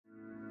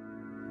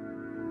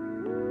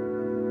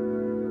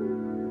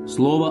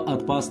Слово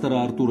от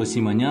пастора Артура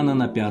Симоняна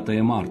на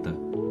 5 марта.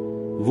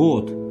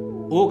 «Вот,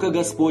 око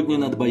Господне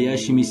над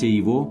боящимися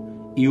Его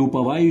и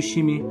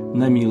уповающими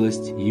на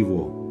милость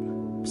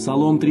Его».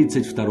 Псалом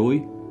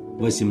 32,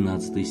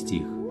 18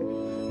 стих.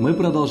 Мы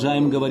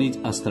продолжаем говорить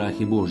о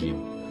страхе Божьем.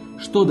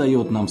 Что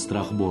дает нам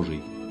страх Божий?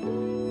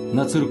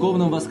 На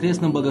церковном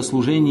воскресном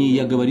богослужении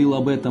я говорил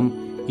об этом,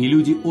 и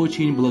люди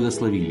очень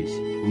благословились.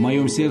 В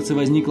моем сердце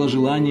возникло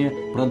желание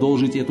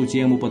продолжить эту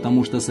тему,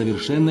 потому что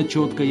совершенно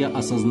четко я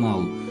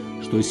осознал,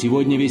 что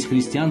сегодня весь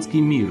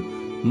христианский мир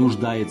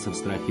нуждается в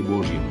страхе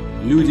Божьем.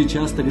 Люди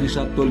часто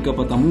грешат только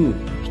потому,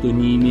 что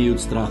не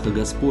имеют страха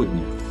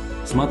Господня.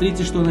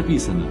 Смотрите, что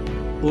написано: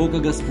 «Око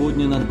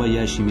Господне над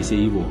боящимися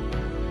Его».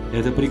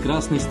 Это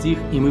прекрасный стих,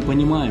 и мы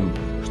понимаем,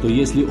 что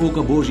если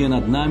око Божье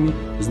над нами,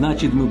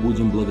 значит мы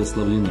будем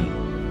благословлены.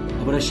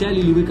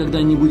 Обращали ли вы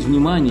когда-нибудь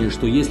внимание,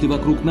 что если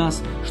вокруг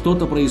нас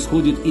что-то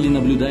происходит или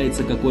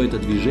наблюдается какое-то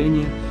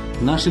движение,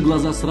 наши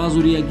глаза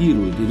сразу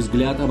реагируют и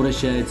взгляд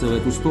обращается в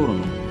эту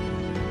сторону?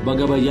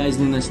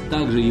 Богобоязненность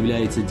также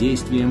является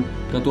действием,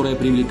 которое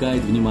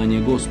привлекает внимание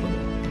Господа.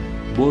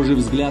 Божий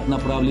взгляд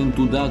направлен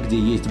туда, где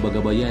есть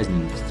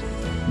богобоязненность.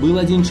 Был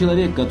один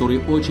человек, который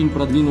очень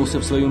продвинулся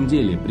в своем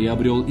деле,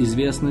 приобрел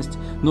известность,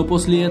 но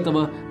после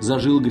этого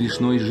зажил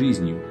грешной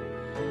жизнью.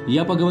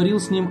 Я поговорил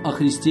с ним о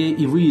Христе,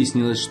 и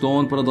выяснилось, что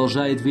он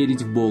продолжает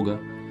верить в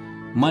Бога,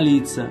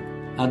 молиться.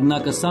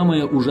 Однако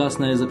самое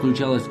ужасное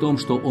заключалось в том,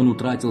 что он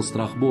утратил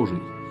страх Божий.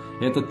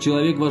 Этот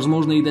человек,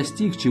 возможно, и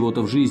достиг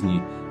чего-то в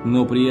жизни,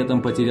 но при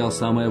этом потерял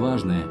самое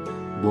важное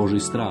 – Божий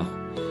страх,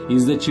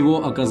 из-за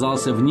чего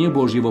оказался вне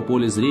Божьего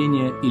поля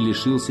зрения и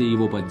лишился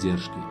его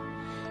поддержки.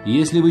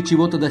 Если вы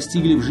чего-то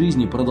достигли в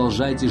жизни,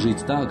 продолжайте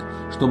жить так,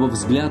 чтобы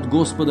взгляд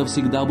Господа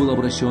всегда был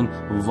обращен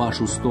в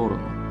вашу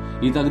сторону.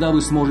 И тогда вы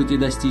сможете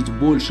достичь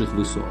больших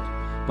высот,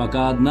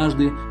 пока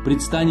однажды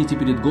предстанете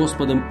перед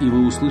Господом, и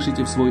вы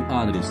услышите в свой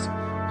адрес: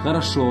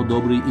 «Хорошо,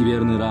 добрый и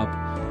верный раб,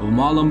 в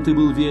малом ты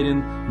был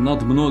верен,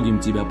 над многим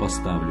тебя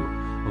поставлю.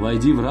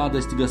 Войди в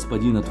радость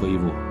Господина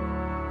твоего».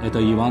 Это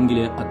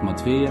Евангелие от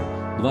Матфея,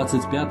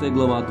 25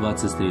 глава,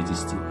 23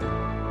 стих.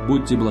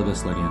 Будьте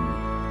благословенны.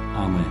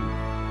 Аминь.